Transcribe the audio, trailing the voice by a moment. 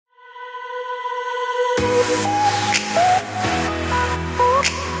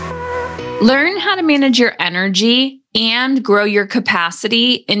Learn how to manage your energy and grow your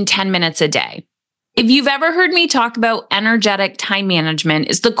capacity in 10 minutes a day. If you've ever heard me talk about energetic time management,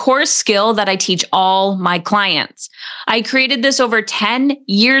 it's the core skill that I teach all my clients. I created this over 10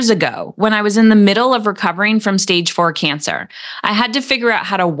 years ago when I was in the middle of recovering from stage 4 cancer. I had to figure out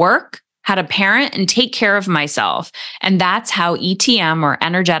how to work, how to parent, and take care of myself. And that's how ETM, or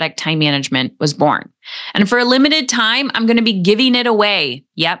energetic time management, was born. And for a limited time, I'm going to be giving it away.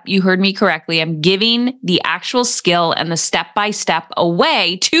 Yep, you heard me correctly. I'm giving the actual skill and the step-by-step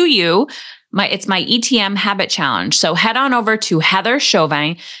away to you. It's my ETM habit challenge. So head on over to Heather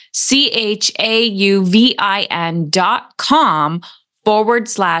Chauvin,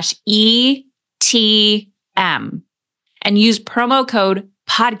 CHAUVIN.com/ETM and use promo code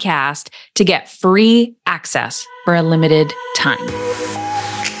podcast to get free access for a limited time.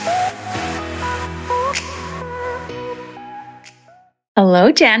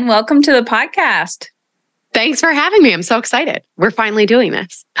 Hello, Jenn. Welcome to the podcast. Thanks for having me. I'm so excited. We're finally doing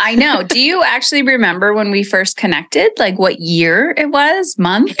this. I know. Do you actually remember when we first connected? Like what year it was?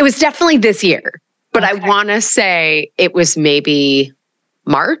 Month? It was definitely this year, but okay. I want to say it was maybe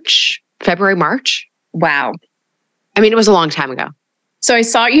February, March. Wow. I mean, it was a long time ago. So I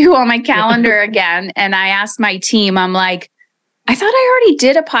saw you on my calendar again, and I asked my team, I'm like, I thought I already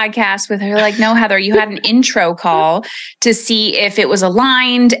did a podcast with her. Like, no, Heather, you had an intro call to see if it was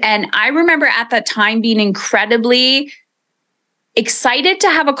aligned. And I remember at that time being incredibly excited to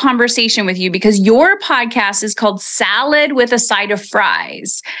have a conversation with you because your podcast is called Salad with a Side of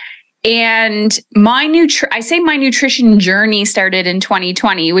Fries. And my nutrition journey started in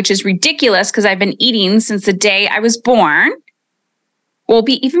 2020, which is ridiculous because I've been eating since the day I was born. Well,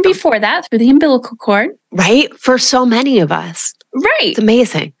 even before that, through the umbilical cord. Right? For so many of us. Right. It's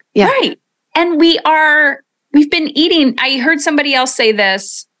amazing. Yeah. Right. And we've been eating. I heard somebody else say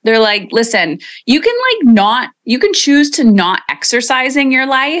this. They're like, listen, you can choose to not exercise in your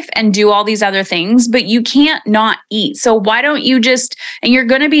life and do all these other things, but you can't not eat. So why don't you and you're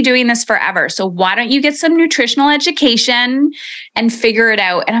going to be doing this forever. So why don't you get some nutritional education and figure it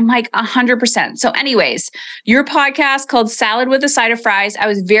out? And I'm like 100%. So anyways, your podcast called Salad with a Side of Fries. I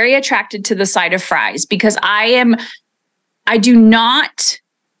was very attracted to the side of fries because I do not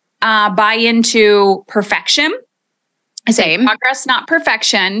buy into perfection. I say progress, not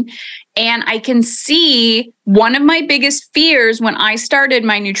perfection. And I can see one of my biggest fears when I started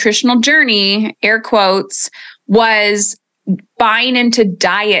my nutritional journey, air quotes, was buying into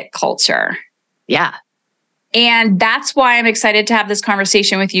diet culture. Yeah. And that's why I'm excited to have this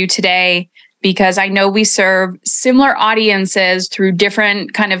conversation with you today, because I know we serve similar audiences through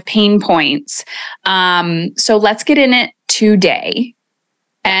different kind of pain points. So let's get in it today.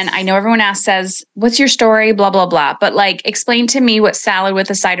 And I know everyone says, what's your story? Blah, blah, blah. But explain to me what salad with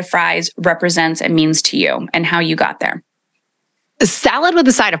a side of fries represents and means to you and how you got there. Salad with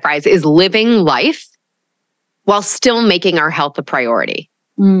a side of fries is living life while still making our health a priority.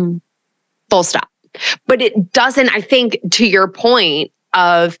 Full stop. But it doesn't, I think, to your point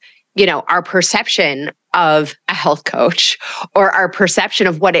of, our perception of a health coach or our perception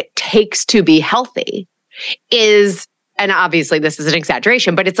of what it takes to be healthy is, and obviously this is an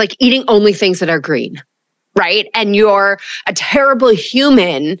exaggeration, but it's like eating only things that are green, right? And you're a terrible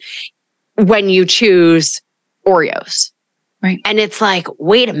human when you choose Oreos. Right. And it's like,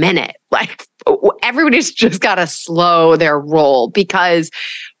 wait a minute, everybody's just got to slow their roll because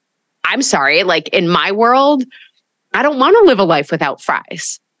I'm sorry, in my world, I don't want to live a life without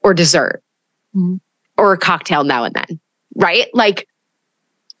fries or dessert or a cocktail now and then, right?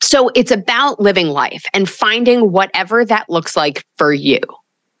 So it's about living life and finding whatever that looks like for you.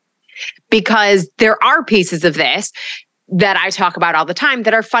 Because there are pieces of this that I talk about all the time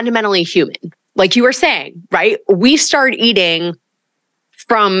that are fundamentally human. Like you were saying, right? We start eating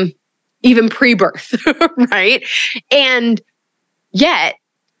from even pre-birth, right? And yet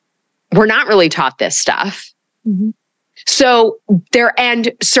we're not really taught this stuff. So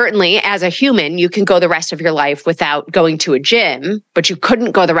and certainly as a human, you can go the rest of your life without going to a gym, but you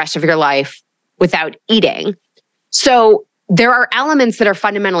couldn't go the rest of your life without eating. So there are elements that are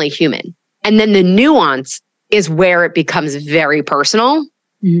fundamentally human. And then the nuance is where it becomes very personal.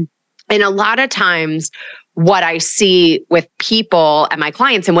 And a lot of times what I see with people and my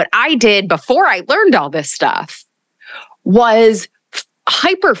clients and what I did before I learned all this stuff was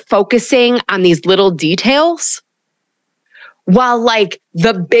hyper focusing on these little details while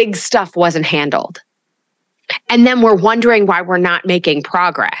the big stuff wasn't handled. And then we're wondering why we're not making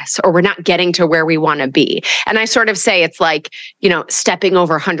progress or we're not getting to where we want to be. And I sort of say it's like, stepping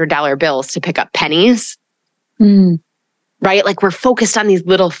over $100 bills to pick up pennies, right? Like we're focused on these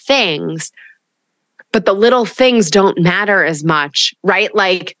little things, but the little things don't matter as much, right?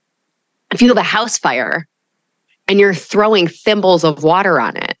 Like if you have a house fire and you're throwing thimbles of water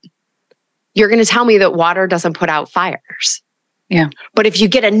on it, you're going to tell me that water doesn't put out fires. Yeah. But if you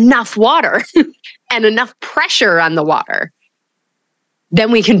get enough water and enough pressure on the water,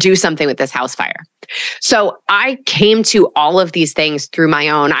 then we can do something with this house fire. So I came to all of these things through my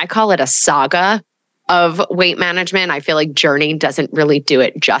own, I call it a saga of weight management. I feel like journey doesn't really do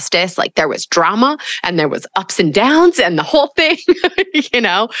it justice. Like there was drama and there was ups and downs and the whole thing,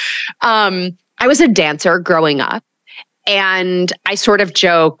 I was a dancer growing up, and I sort of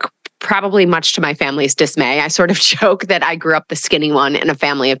joke, probably much to my family's dismay, I sort of joke that I grew up the skinny one in a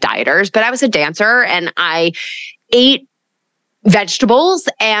family of dieters, but I was a dancer and I ate vegetables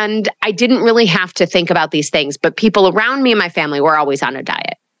and I didn't really have to think about these things, but people around me and my family were always on a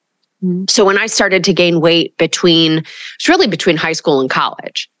diet. So when I started to gain weight between high school and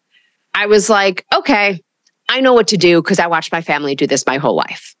college, I was like, okay, I know what to do because I watched my family do this my whole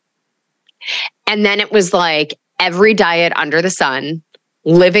life. And then it was like every diet under the sun,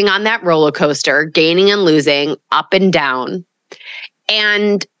 living on that roller coaster, gaining and losing, up and down.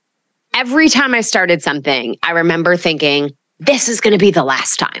 And every time I started something, I remember thinking, this is going to be the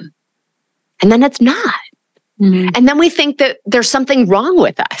last time. And then it's not. And then we think that there's something wrong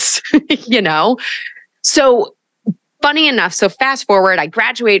with us, So funny enough, so fast forward, I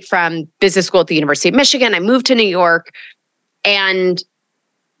graduate from business school at the University of Michigan. I moved to New York and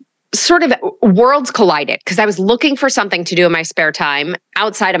sort of worlds collided because I was looking for something to do in my spare time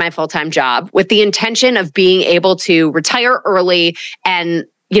outside of my full-time job with the intention of being able to retire early and,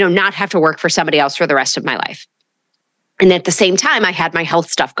 not have to work for somebody else for the rest of my life. And at the same time, I had my health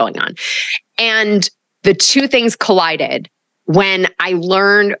stuff going on. And the two things collided when I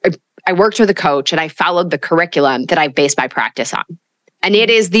worked with a coach and I followed the curriculum that I based my practice on. And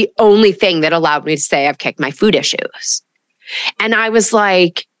it is the only thing that allowed me to say I've kicked my food issues. And I was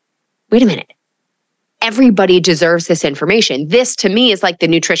like, wait a minute. Everybody deserves this information. This to me is like the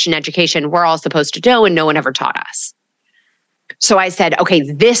nutrition education we're all supposed to know and no one ever taught us. So I said, okay,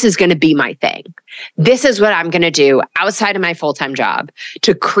 this is going to be my thing. This is what I'm going to do outside of my full-time job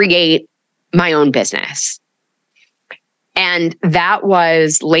to create my own business. And that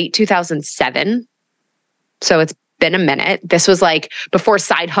was late 2007. So it's been a minute. This was like before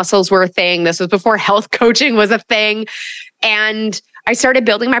side hustles were a thing. This was before health coaching was a thing. And I started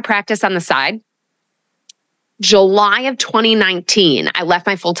building my practice on the side. July of 2019, I left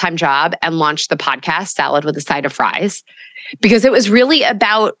my full-time job and launched the podcast, Salad with a Side of Fries, because it was really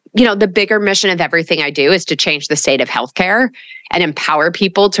about, the bigger mission of everything I do is to change the state of healthcare and empower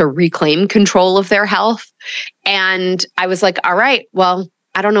people to reclaim control of their health. And I was like, all right, well,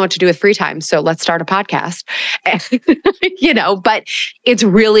 I don't know what to do with free time, so let's start a podcast. But it's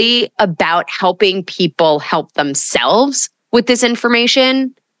really about helping people help themselves with this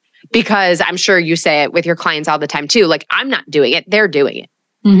information. Because I'm sure you say it with your clients all the time too. Like, I'm not doing it, they're doing it,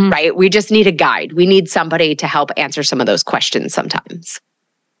 right? We just need a guide. We need somebody to help answer some of those questions sometimes.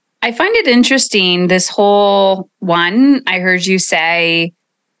 I find it interesting, this whole one, I heard you say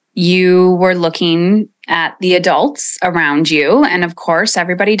you were looking at the adults around you. And of course,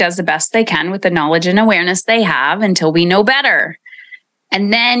 everybody does the best they can with the knowledge and awareness they have until we know better.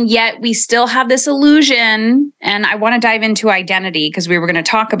 And then yet we still have this illusion, and I want to dive into identity because we were going to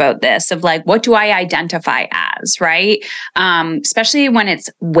talk about this of like, what do I identify as, right? Especially when it's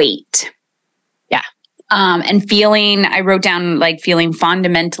weight. Yeah. And feeling, I wrote down like feeling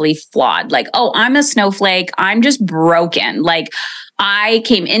fundamentally flawed, like, oh, I'm a snowflake. I'm just broken. Like I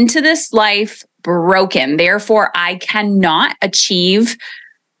came into this life broken. Therefore, I cannot achieve,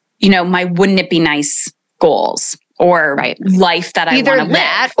 my wouldn't it be nice goals. Or life that I want to live. Either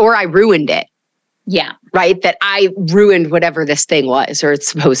that or I ruined it. Yeah. Right? That I ruined whatever this thing was or it's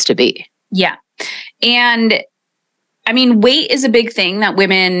supposed to be. Yeah. And I mean, weight is a big thing that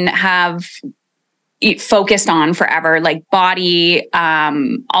women have focused on forever, like body,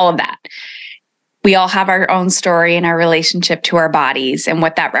 all of that. We all have our own story and our relationship to our bodies and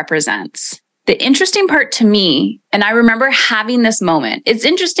what that represents. The interesting part to me, and I remember having this moment, it's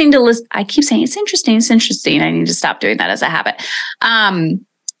interesting to listen. I keep saying it's interesting. It's interesting. I need to stop doing that as a habit.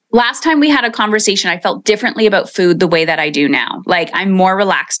 Last time we had a conversation, I felt differently about food the way that I do now. Like I'm more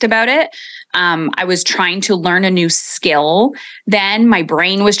relaxed about it. I was trying to learn a new skill. Then my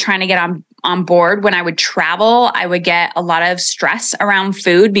brain was trying to get on board. When I would travel, I would get a lot of stress around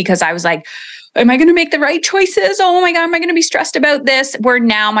food because I was like, am I going to make the right choices? Oh my God, am I going to be stressed about this? Where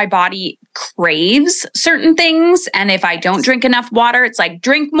now my body craves certain things. And if I don't drink enough water, it's like,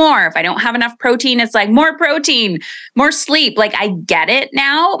 drink more. If I don't have enough protein, it's like more protein, more sleep. Like I get it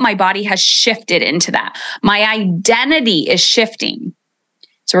now. My body has shifted into that. My identity is shifting.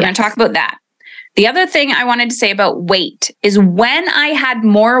 So we're going to talk about that. The other thing I wanted to say about weight is when I had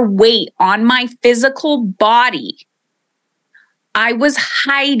more weight on my physical body, I was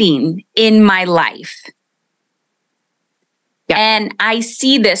hiding in my life. Yeah. And I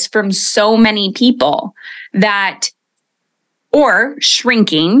see this from so many people that, or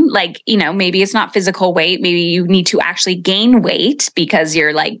shrinking, like, maybe it's not physical weight. Maybe you need to actually gain weight because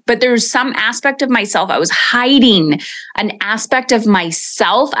you're like, but there's some aspect of myself. I was hiding an aspect of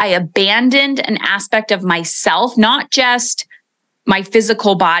myself. I abandoned an aspect of myself, not just my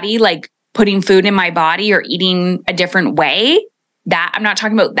physical body, like putting food in my body or eating a different way. That I'm not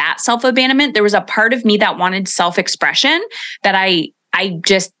talking about that self-abandonment. There was a part of me that wanted self-expression that I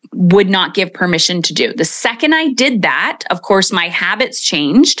just would not give permission to do. The second I did that, of course, my habits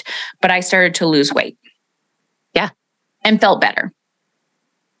changed, but I started to lose weight. Yeah. And felt better.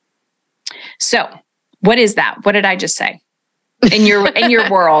 So what is that? What did I just say in your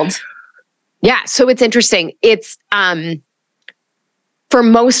world? Yeah. So it's interesting. It's, for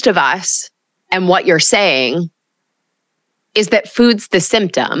most of us, and what you're saying is that food's the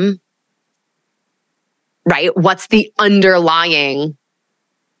symptom, right? What's the underlying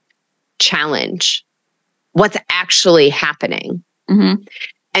challenge? What's actually happening? Mm-hmm.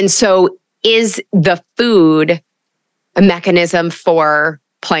 And so is the food a mechanism for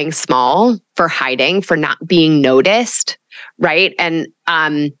playing small, for hiding, for not being noticed, right? And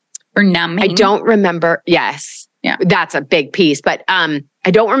or numbing. I don't remember. Yes. Yeah. That's a big piece. But I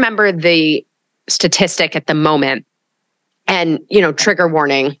don't remember the statistic at the moment. And, trigger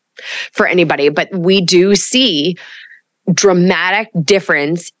warning for anybody, but we do see dramatic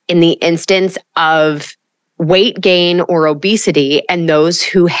difference in the instance of weight gain or obesity and those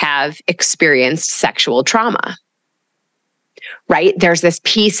who have experienced sexual trauma, right? There's this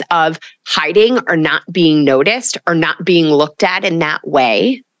piece of hiding or not being noticed or not being looked at in that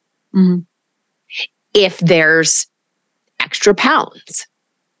way. Mm-hmm. If there's extra pounds.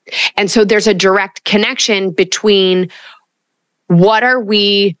 And so there's a direct connection between what are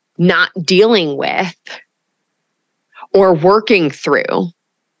we not dealing with or working through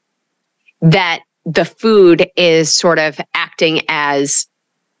that the food is sort of acting as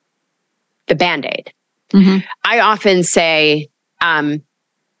the Band-Aid. Mm-hmm. I often say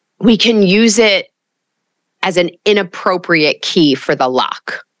we can use it as an inappropriate key for the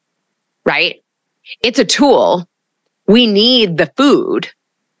lock, right? It's a tool. We need the food,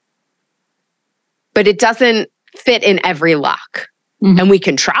 but it doesn't fit in every lock. Mm-hmm. And we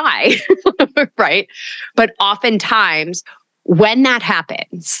can try, right? But oftentimes when that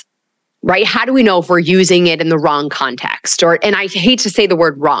happens, right? How do we know if we're using it in the wrong context? And I hate to say the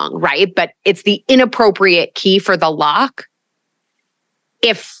word wrong, right? But it's the inappropriate key for the lock.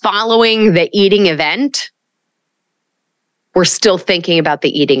 If following the eating event, we're still thinking about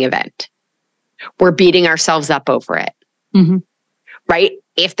the eating event. We're beating ourselves up over it, mm-hmm. right?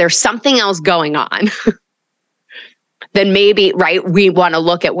 If there's something else going on, then maybe, right, we want to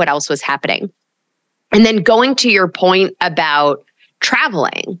look at what else was happening. And then going to your point about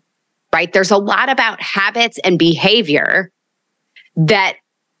traveling, right? There's a lot about habits and behavior that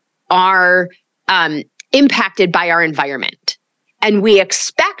are impacted by our environment. And we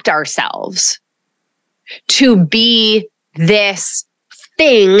expect ourselves to be this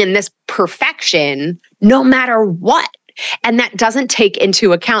thing and this perfection no matter what. And that doesn't take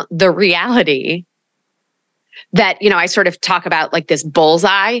into account the reality that, I sort of talk about like this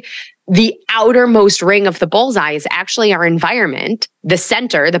bullseye. The outermost ring of the bullseye is actually our environment. The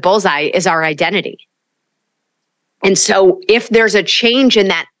center, the bullseye, is our identity. And so if there's a change in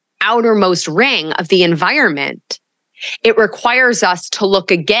that outermost ring of the environment, it requires us to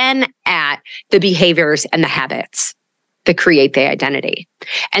look again at the behaviors and the habits that create the identity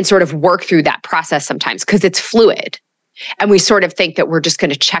and sort of work through that process sometimes because it's fluid. And we sort of think that we're just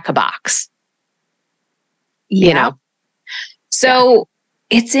going to check a box. Yeah. So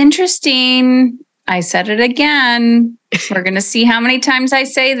it's interesting. I said it again. We're going to see how many times I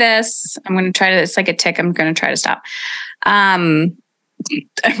say this. I'm going to try to, it's like a tick. I'm going to try to stop. I'm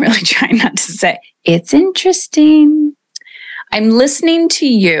really trying not to say it's interesting. I'm listening to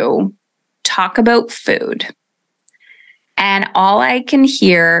you talk about food, and all I can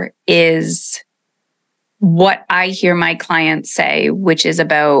hear is what I hear my clients say, which is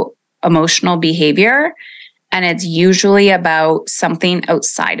about emotional behavior. And it's usually about something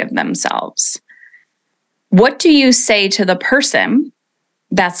outside of themselves. What do you say to the person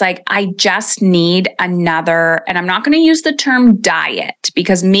that's like, I just need another, and I'm not going to use the term diet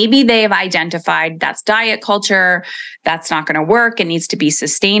because maybe they have identified that's diet culture. That's not going to work. It needs to be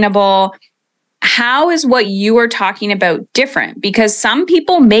sustainable. How is what you are talking about different? Because some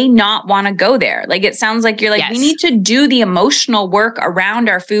people may not want to go there. Like, it sounds like you're like, we need to do the emotional work around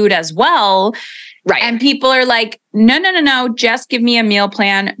our food as well. Right. And people are like, no. Just give me a meal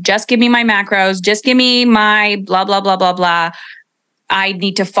plan. Just give me my macros. Just give me my blah, blah, blah, blah, blah. I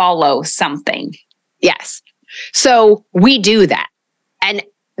need to follow something. Yes. So we do that. And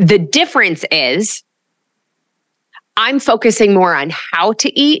the difference is I'm focusing more on how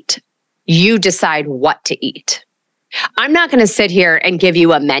to eat. You decide what to eat. I'm not going to sit here and give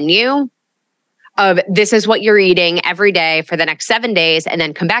you a menu of this is what you're eating every day for the next 7 days, and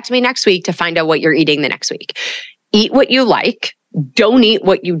then come back to me next week to find out what you're eating the next week. Eat what you like. Don't eat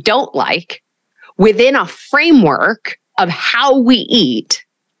what you don't like within a framework of how we eat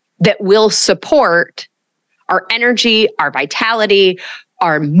that will support our energy, our vitality,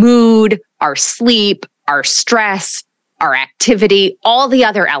 our mood, our sleep, our stress, our activity, all the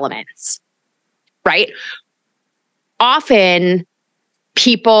other elements, right? Often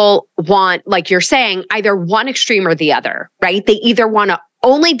people want, like you're saying, either one extreme or the other, right? They either want to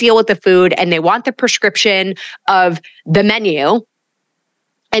only deal with the food and they want the prescription of the menu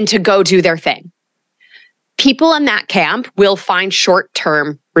and to go do their thing. People in that camp will find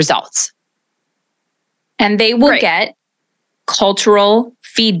short-term results. And they will get cultural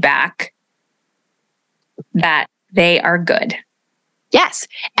feedback that they are good. Yes.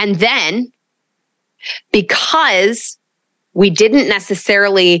 And then because we didn't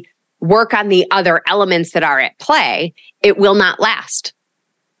necessarily work on the other elements that are at play, it will not last.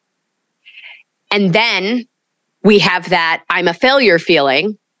 And then we have that I'm a failure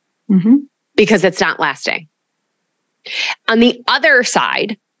feeling because it's not lasting. On the other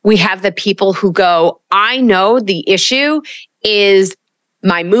side, we have the people who go, I know the issue is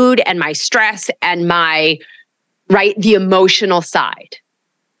my mood and my stress and the emotional side.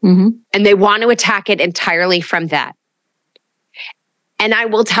 And they want to attack it entirely from that. And I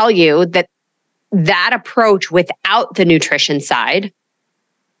will tell you that that approach without the nutrition side,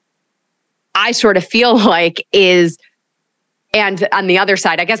 I sort of feel like is, and on the other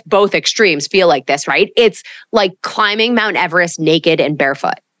side, I guess both extremes feel like this, right? It's like climbing Mount Everest naked and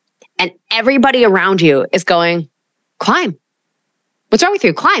barefoot. And everybody around you is going, climb. What's wrong with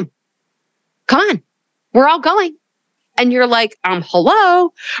you? Climb. Come on. We're all going. And you're like,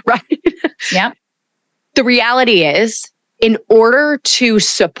 hello, right? Yep. The reality is, in order to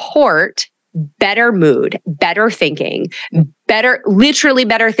support better mood, better thinking, literally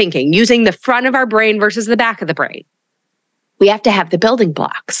better thinking, using the front of our brain versus the back of the brain, we have to have the building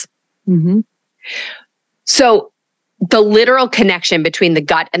blocks. So the literal connection between the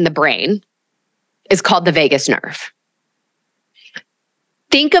gut and the brain is called the vagus nerve.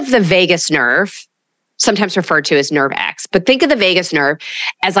 Think of the vagus nerve, sometimes referred to as nerve X, but think of the vagus nerve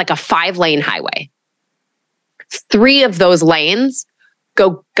as like a 5-lane highway. 3 of those lanes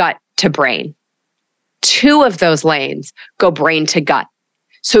go gut to brain. 2 of those lanes go brain to gut.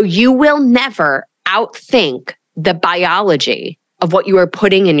 So you will never outthink the biology of what you are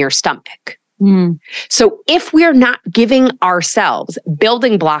putting in your stomach. So if we're not giving ourselves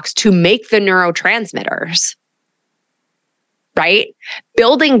building blocks to make the neurotransmitters, right?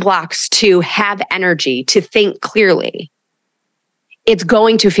 Building blocks to have energy, to think clearly, it's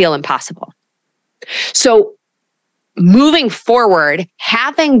going to feel impossible. So moving forward,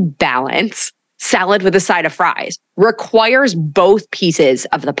 having balance, salad with a side of fries, requires both pieces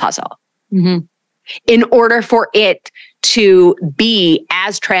of the puzzle in order for it to be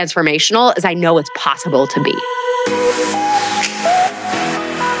as transformational as I know it's possible to be.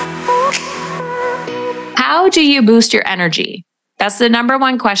 How do you boost your energy? That's the number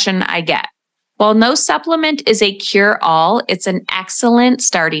one question I get. While no supplement is a cure-all, it's an excellent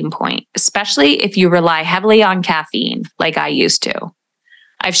starting point, especially if you rely heavily on caffeine like I used to.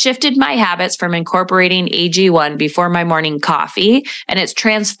 I've shifted my habits from incorporating AG1 before my morning coffee, and it's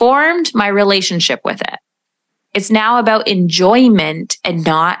transformed my relationship with it. It's now about enjoyment and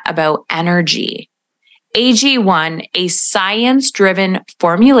not about energy. AG1, a science-driven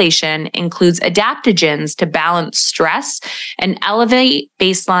formulation, includes adaptogens to balance stress and elevate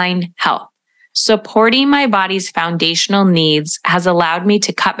baseline health. Supporting my body's foundational needs has allowed me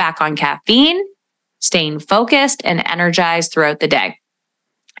to cut back on caffeine, staying focused and energized throughout the day.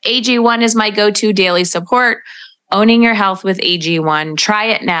 AG1 is my go-to daily support. Owning your health with AG1. Try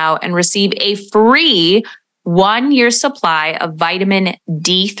it now and receive a free 1 year supply of vitamin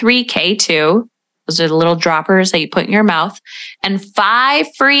D3K2. Those are the little droppers that you put in your mouth, and 5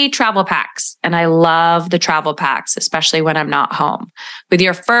 free travel packs. And I love the travel packs, especially when I'm not home. With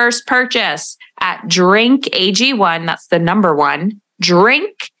your first purchase at drinkag1, that's the number one,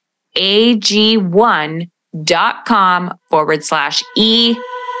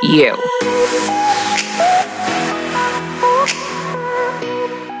 drinkag1.com/EU.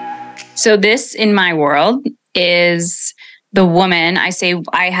 So this in my world is the woman. I say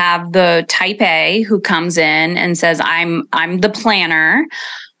I have the type A who comes in and says, I'm the planner,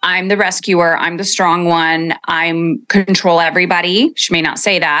 I'm the rescuer, I'm the strong one, I'm control everybody. She may not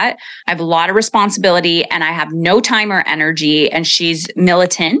say that. I have a lot of responsibility and I have no time or energy. And she's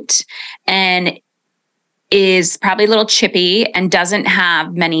militant and is probably a little chippy and doesn't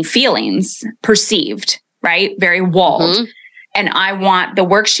have many feelings perceived, right? Very walled. Mm-hmm. And I want the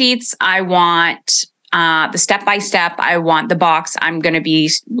worksheets. I want the step-by-step. I want the box. I'm going to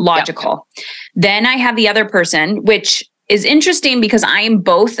be logical. Yep. Then I have the other person, which is interesting because I am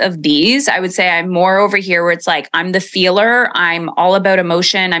both of these. I would say I'm more over here where it's like, I'm the feeler. I'm all about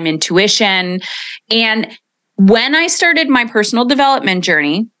emotion. I'm intuition. And when I started my personal development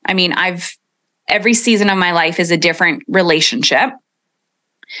journey, I mean, every season of my life is a different relationship.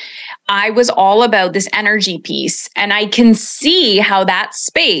 I was all about this energy piece. And I can see how that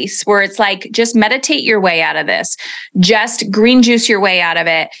space where it's like, just meditate your way out of this, just green juice your way out of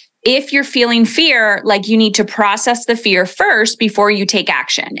it. If you're feeling fear, like you need to process the fear first before you take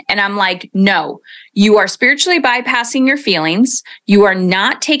action. And I'm like, no, you are spiritually bypassing your feelings. You are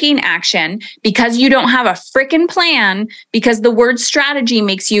not taking action because you don't have a freaking plan, because the word strategy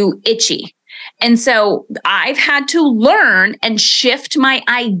makes you itchy. And so I've had to learn and shift my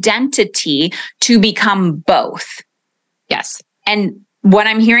identity to become both. Yes. And what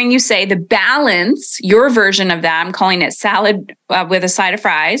I'm hearing you say, the balance, your version of that, I'm calling it salad with a side of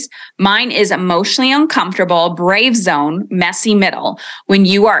fries. Mine is emotionally uncomfortable, brave zone, messy middle. When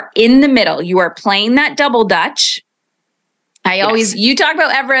you are in the middle, you are playing that double dutch. You talk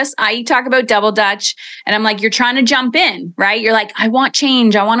about Everest, I talk about double dutch. And I'm like, you're trying to jump in, right? You're like, I want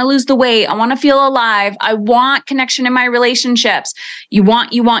change. I want to lose the weight. I want to feel alive. I want connection in my relationships.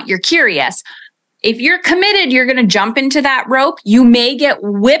 You're curious. If you're committed, you're going to jump into that rope. You may get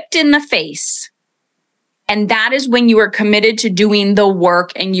whipped in the face. And that is when you are committed to doing the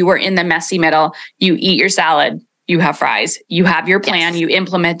work and you are in the messy middle. You eat your salad. You have fries, you have your plan, you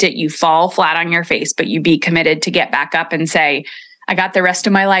implement it, you fall flat on your face, but you be committed to get back up and say, I got the rest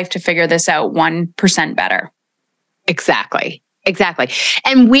of my life to figure this out 1% better. Exactly.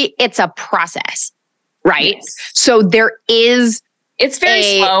 And it's a process, right? Yes. So it's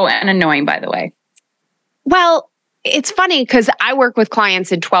very slow and annoying, by the way. Well, it's funny because I work with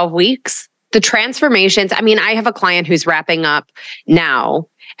clients in 12 weeks. The transformations, I mean, I have a client who's wrapping up now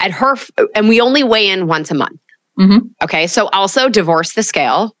and we only weigh in once a month. Mm-hmm. Okay. So also divorce the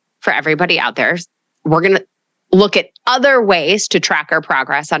scale for everybody out there. We're going to look at other ways to track our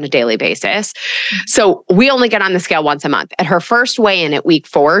progress on a daily basis. So we only get on the scale once a month. At her first weigh-in at week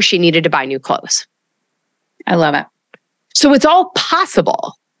 4, she needed to buy new clothes. I love it. So it's all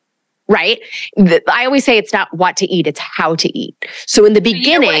possible, right? I always say it's not what to eat, it's how to eat. So in the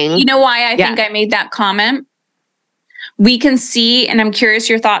beginning... You know why I think I made that comment? We can see, and I'm curious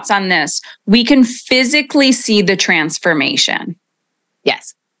your thoughts on this, we can physically see the transformation.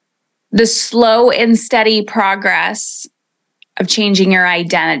 Yes. The slow and steady progress of changing your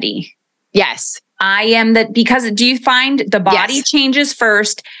identity. Yes. I am that, because do you find the body changes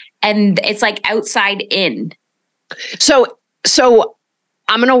first and it's like outside in? So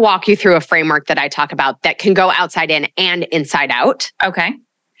I'm going to walk you through a framework that I talk about that can go outside in and inside out. Okay.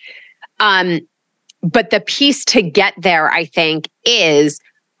 But the piece to get there, I think, is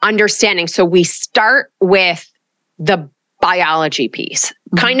understanding. So we start with the biology piece,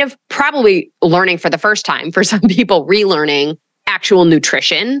 kind of probably learning for the first time, for some people, relearning actual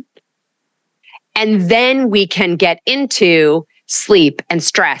nutrition. And then we can get into sleep and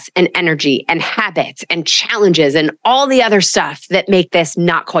stress and energy and habits and challenges and all the other stuff that make this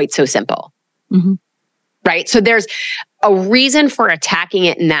not quite so simple. Mm-hmm. Right? So there's a reason for attacking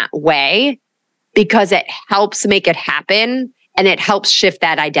it in that way, because it helps make it happen and it helps shift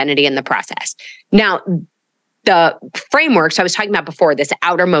that identity in the process. Now, the frameworks I was talking about before, this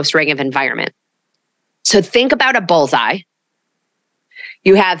outermost ring of environment. So think about a bullseye.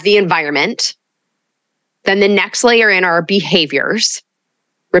 You have the environment. Then the next layer in are behaviors.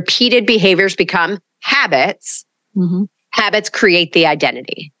 Repeated behaviors become habits. Mm-hmm. Habits create the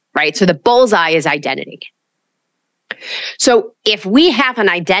identity, right? So the bullseye is identity. So if we have an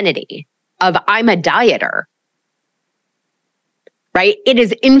identity of I'm a dieter, right? It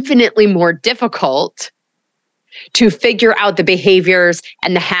is infinitely more difficult to figure out the behaviors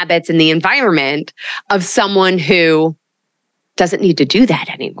and the habits and the environment of someone who doesn't need to do that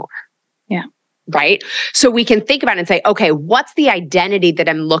anymore. Yeah. Right? So we can think about it and say, okay, what's the identity that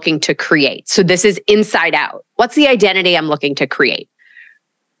I'm looking to create? So this is inside out. What's the identity I'm looking to create?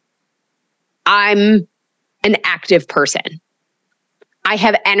 I'm an active person. I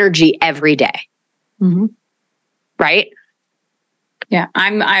have energy every day. Mm-hmm. Right? Yeah.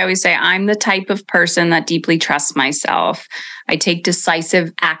 I always say I'm the type of person that deeply trusts myself. I take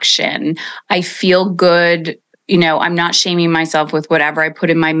decisive action. I feel good. I'm not shaming myself with whatever I put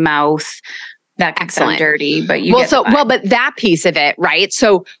in my mouth. That could sound dirty, but but that piece of it, right?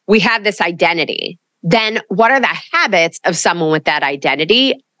 So we have this identity. Then what are the habits of someone with that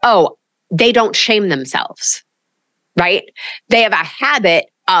identity? Oh, they don't shame themselves, right? They have a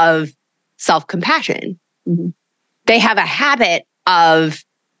habit of self-compassion. Mm-hmm. They have a habit of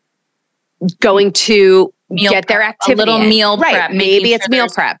going to get their activity. A little meal prep. Right. Maybe it's meal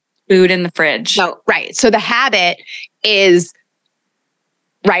prep. Food in the fridge. No, right. So the habit is,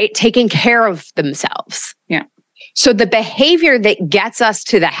 right, taking care of themselves. Yeah. So the behavior that gets us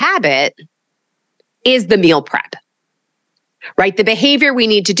to the habit is the meal prep, right? The behavior we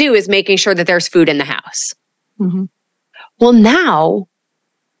need to do is making sure that there's food in the house. Mm-hmm. Well, now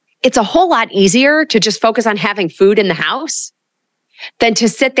it's a whole lot easier to just focus on having food in the house than to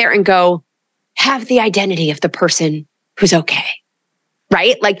sit there and go, have the identity of the person who's okay.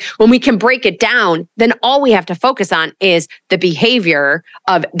 Right? Like when we can break it down, then all we have to focus on is the behavior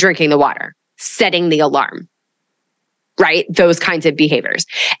of drinking the water, setting the alarm, right? Those kinds of behaviors.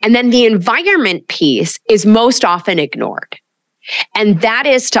 And then the environment piece is most often ignored. And that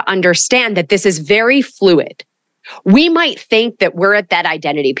is to understand that this is very fluid. We might think that we're at that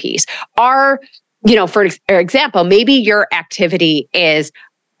identity piece. For example, maybe your activity is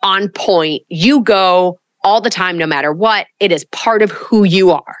on point. You go all the time, no matter what. It is part of who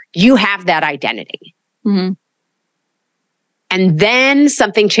you are. You have that identity. Mm-hmm. And then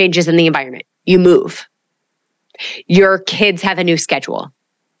something changes in the environment. You move. Your kids have a new schedule.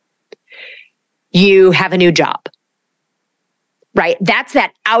 You have a new job. Right? That's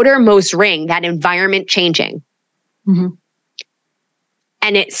that outermost ring, that environment changing. Mm-hmm.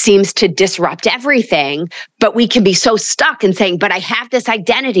 And it seems to disrupt everything, but we can be so stuck in saying, but I have this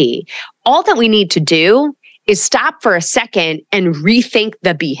identity. All that we need to do is stop for a second and rethink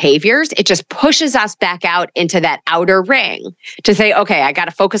the behaviors. It just pushes us back out into that outer ring to say, okay, I got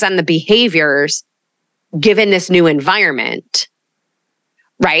to focus on the behaviors given this new environment,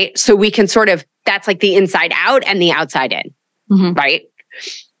 right? So we can that's like the inside out and the outside in, mm-hmm. right?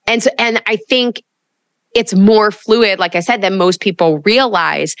 And I think it's more fluid, like I said, than most people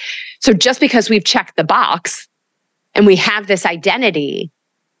realize. So just because we've checked the box and we have this identity,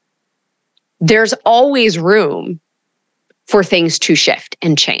 there's always room for things to shift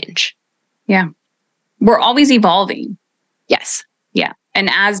and change. Yeah. We're always evolving. Yes. Yeah. And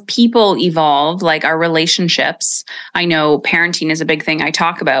as people evolve, like our relationships, I know parenting is a big thing I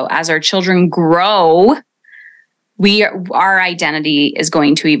talk about. As our children grow, our identity is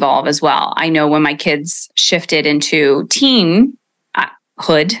going to evolve as well. I know when my kids shifted into teenhood,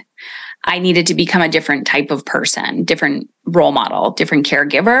 I needed to become a different type of person, different role model, different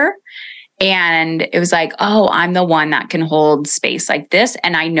caregiver. And it was like, oh, I'm the one that can hold space like this.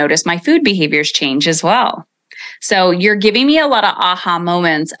 And I noticed my food behaviors change as well. So you're giving me a lot of aha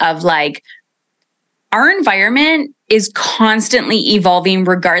moments of like, our environment is constantly evolving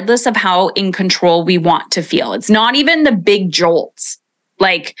regardless of how in control we want to feel. It's not even the big jolts.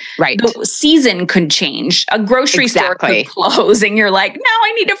 Like the season could change. A grocery store could close and you're like, now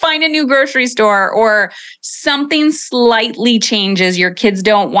I need to find a new grocery store, or something slightly changes. Your kids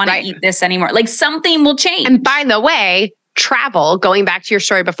don't want to eat this anymore. Like something will change. And by the way, travel, going back to your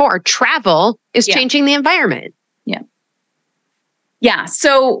story before, travel is changing the environment. Yeah. Yeah.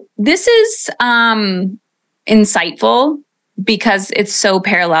 So this is insightful because it's so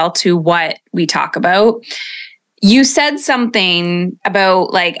parallel to what we talk about. You said something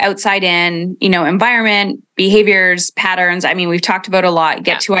about like outside in, environment, behaviors, patterns. I mean, we've talked about a lot,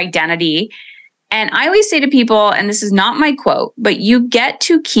 get to identity. And I always say to people, and this is not my quote, but you get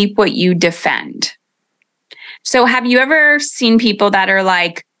to keep what you defend. So have you ever seen people that are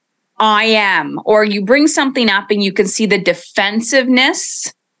like, I am, or you bring something up and you can see the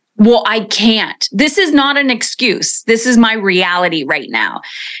defensiveness? Well, I can't. This is not an excuse. This is my reality right now.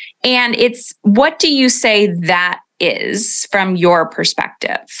 And it's, what do you say that is from your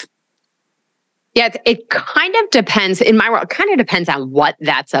perspective? Yeah, it kind of depends. In my world, it kind of depends on what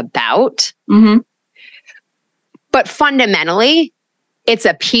that's about. Mm-hmm. But fundamentally, it's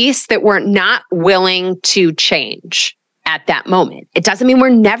a piece that we're not willing to change at that moment. It doesn't mean we're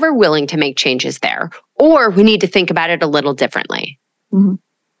never willing to make changes there, or we need to think about it a little differently. Mm-hmm.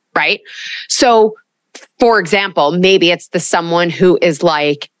 Right? So, for example, maybe it's the someone who is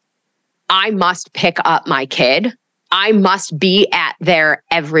like, I must pick up my kid. I must be at their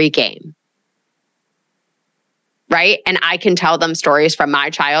every game. Right? And I can tell them stories from my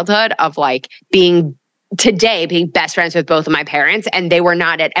childhood of like being best friends with both of my parents, and they were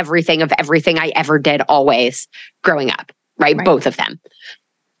not at everything I ever did always growing up, right? Both of them.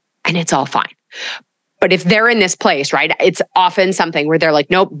 And it's all fine. But if they're in this place, right, it's often something where they're like,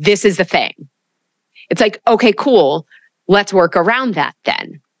 nope, this is the thing. It's like, okay, cool. Let's work around that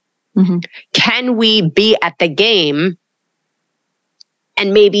then. Mm-hmm. Can we be at the game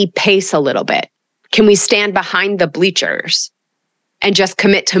and maybe pace a little bit? Can we stand behind the bleachers and just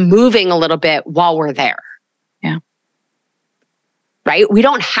commit to moving a little bit while we're there? Yeah. Right? We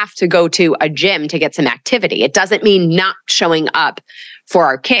don't have to go to a gym to get some activity. It doesn't mean not showing up for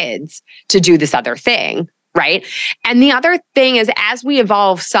our kids to do this other thing, right? And the other thing is, as we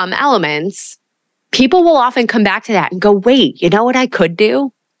evolve some elements, people will often come back to that and go, wait, you know what I could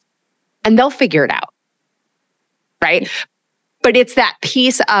do? And they'll figure it out, right? But it's that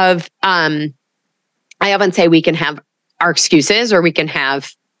piece of, I often say we can have our excuses or we can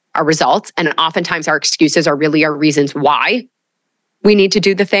have our results. And oftentimes our excuses are really our reasons why we need to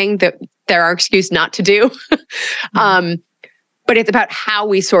do the thing that they're our excuse not to do. But it's about how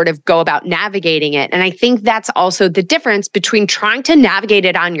we sort of go about navigating it. And I think that's also the difference between trying to navigate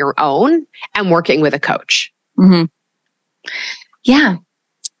it on your own and working with a coach. Mm-hmm. Yeah.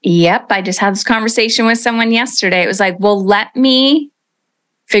 Yep. I just had this conversation with someone yesterday. It was like, well, let me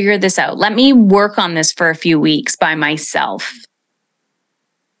figure this out. Let me work on this for a few weeks by myself.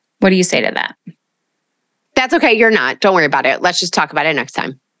 What do you say to that? That's okay. You're not. Don't worry about it. Let's just talk about it next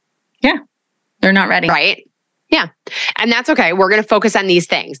time. Yeah. They're not ready. Right? Yeah. And that's okay. We're going to focus on these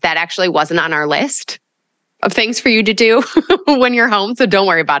things. That actually wasn't on our list of things for you to do when you're home. So don't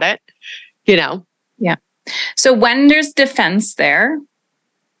worry about it. You know? Yeah. So when there's defense there,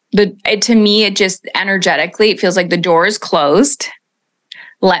 to me, it just energetically, it feels like the door is closed.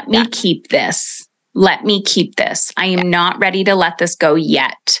 Let me keep this. Let me keep this. I am not ready to let this go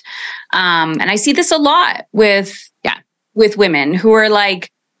yet. And I see this a lot with women who are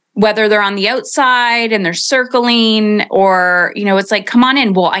like, whether they're on the outside and they're circling or, you know, it's like, come on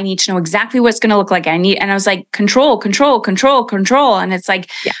in. Well, I need to know exactly what it's going to look like. And I was like, control. And it's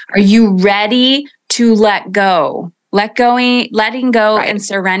like, are you ready to let go? Letting go and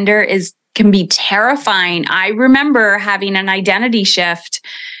surrender can be terrifying. I remember having an identity shift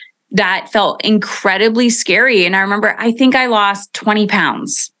that felt incredibly scary. And I remember, I think I lost 20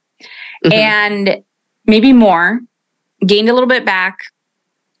 pounds and maybe more, gained a little bit back.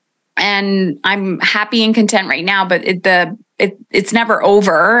 And I'm happy and content right now, but it's never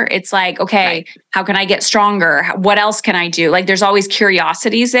over. It's like, okay, how can I get stronger? What else can I do? Like there's always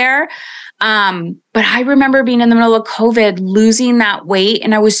curiosities there. But I remember being in the middle of COVID, losing that weight.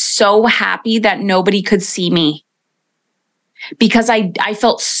 And I was so happy that nobody could see me because I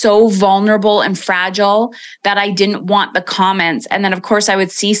felt so vulnerable and fragile that I didn't want the comments. And then of course I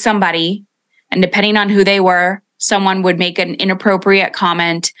would see somebody, and depending on who they were, someone would make an inappropriate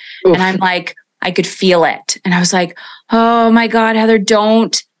comment. Oof. And I'm like, I could feel it. And I was like, oh my God, Heather,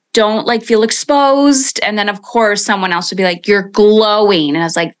 don't like feel exposed. And then of course someone else would be like, you're glowing. And I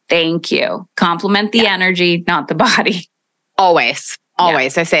was like, thank you. Compliment the energy, not the body. Always. I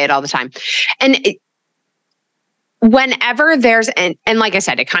say it all the time. And whenever there's, and like I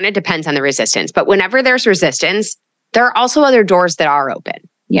said, it kind of depends on the resistance, but whenever there's resistance, there are also other doors that are open.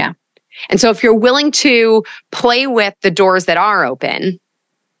 Yeah. And so if you're willing to play with the doors that are open,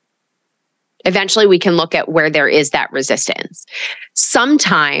 eventually we can look at where there is that resistance.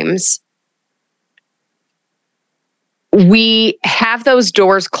 Sometimes we have those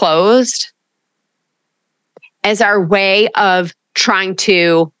doors closed as our way of trying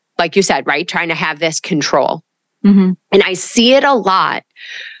to, like you said, right? Trying to have this control. Mm-hmm. And I see it a lot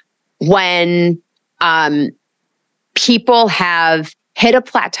when people have hit a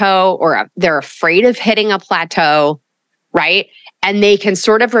plateau or they're afraid of hitting a plateau, right? And they can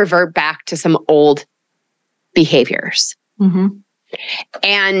sort of revert back to some old behaviors. Mm-hmm.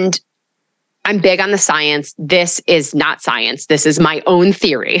 And I'm big on the science. This is not science. This is my own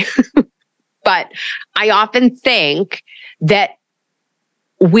theory. But I often think that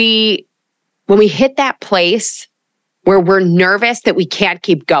when we hit that place where we're nervous that we can't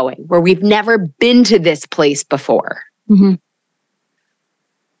keep going, where we've never been to this place before,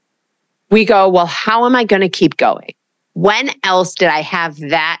 we go, well, how am I going to keep going? When else did I have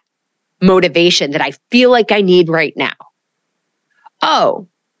that motivation that I feel like I need right now? Oh,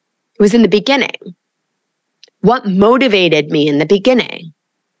 it was in the beginning. What motivated me in the beginning?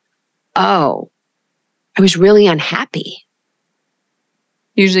 Oh, I was really unhappy.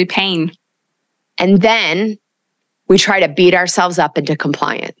 Usually pain. And then we try to beat ourselves up into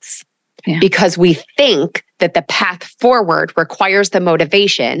compliance because we think that the path forward requires the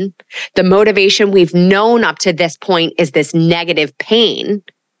motivation. The motivation we've known up to this point is this negative pain.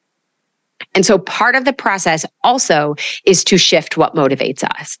 And so part of the process also is to shift what motivates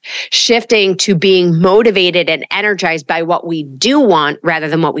us, shifting to being motivated and energized by what we do want rather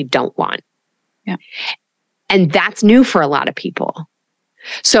than what we don't want. Yeah. And that's new for a lot of people.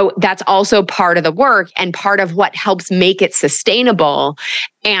 So that's also part of the work and part of what helps make it sustainable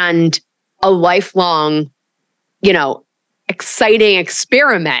and a lifelong, exciting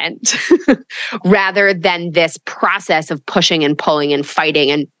experiment rather than this process of pushing and pulling and fighting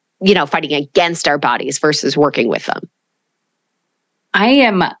and, fighting against our bodies versus working with them. I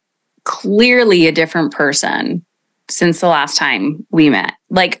am clearly a different person since the last time we met.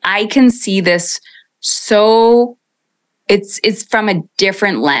 Like, I can see this it's from a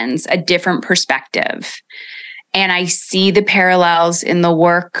different lens, a different perspective. And I see the parallels in the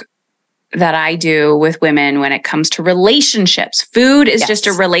work that I do with women when it comes to relationships. Food is just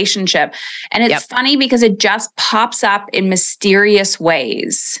a relationship. And it's funny because it just pops up in mysterious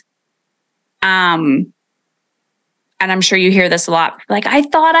ways. And I'm sure you hear this a lot. Like, I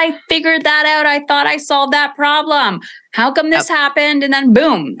thought I figured that out. I thought I solved that problem. How come this happened? And then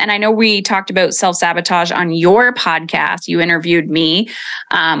boom. And I know we talked about self-sabotage on your podcast. You interviewed me.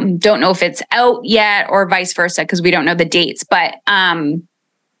 Don't know if it's out yet or vice versa because we don't know the dates. But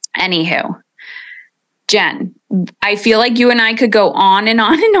anywho, Jenn, I feel like you and I could go on and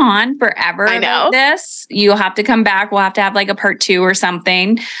on and on forever about this. You'll have to come back. We'll have to have like a part 2 or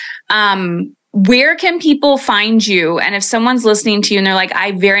something. Where can people find you? And if someone's listening to you and they're like,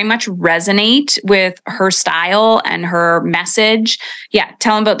 I very much resonate with her style and her message. Yeah.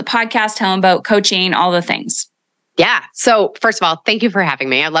 Tell them about the podcast, tell them about coaching, all the things. Yeah. So first of all, thank you for having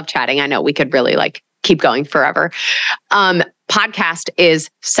me. I love chatting. I know we could really keep going forever. Podcast is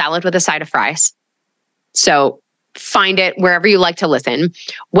Salad with a Side of Fries. So find it wherever you like to listen.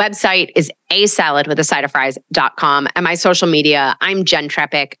 Website is asaladwithasideoffries.com. And my social media, I'm Jenn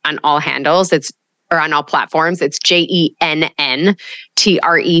Trepeck on all handles. On all platforms. It's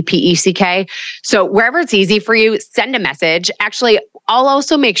JENNTREPECK. So wherever it's easy for you, send a message. Actually, I'll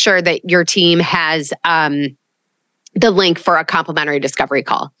also make sure that your team has the link for a complimentary discovery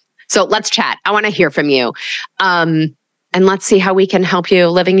call. So let's chat. I want to hear from you. And let's see how we can help you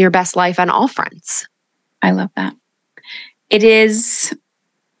living your best life on all fronts. I love that. It is,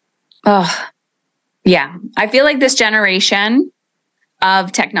 I feel like this generation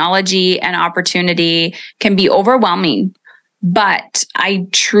of technology and opportunity can be overwhelming, but I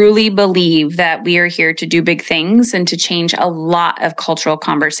truly believe that we are here to do big things and to change a lot of cultural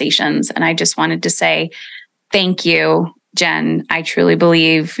conversations. And I just wanted to say thank you, Jenn. I truly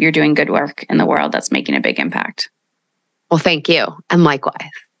believe you're doing good work in the world that's making a big impact. Well, thank you. And likewise.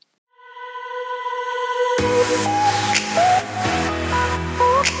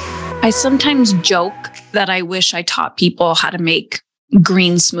 I sometimes joke that I wish I taught people how to make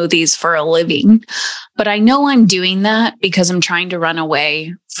green smoothies for a living, but I know I'm doing that because I'm trying to run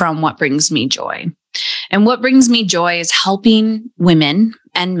away from what brings me joy. And what brings me joy is helping women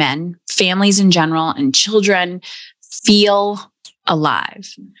and men, families in general, and children feel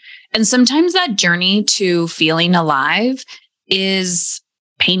alive. And sometimes that journey to feeling alive is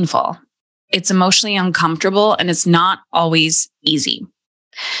painful. It's emotionally uncomfortable and it's not always easy.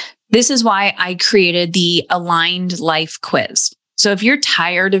 This is why I created the Aligned Life Quiz. So if you're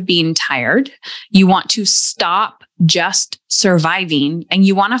tired of being tired, you want to stop just surviving and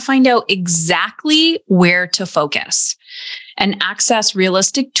you want to find out exactly where to focus and access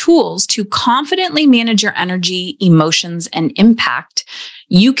realistic tools to confidently manage your energy, emotions, and impact,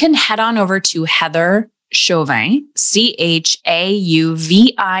 you can head on over to Heather Chauvin,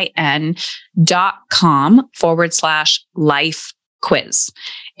 CHAUVIN.com/life quiz.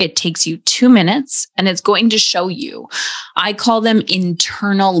 It takes you 2 minutes and it's going to show you, I call them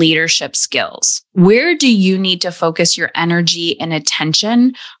internal leadership skills. Where do you need to focus your energy and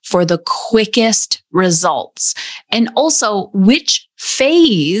attention for the quickest results? And also, which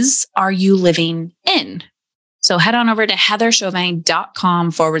phase are you living in? So head on over to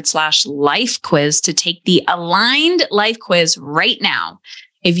heatherchauvin.com/life quiz to take the Aligned Life Quiz right now.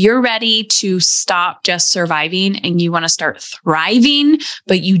 If you're ready to stop just surviving and you want to start thriving,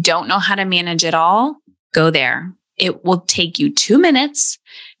 but you don't know how to manage it all, go there. It will take you 2 minutes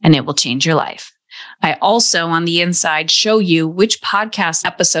and it will change your life. I also, on the inside, show you which podcast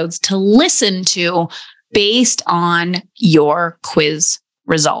episodes to listen to based on your quiz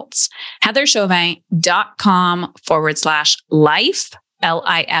results. heatherchauvin.com/life,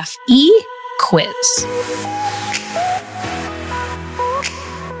 LIFE quiz.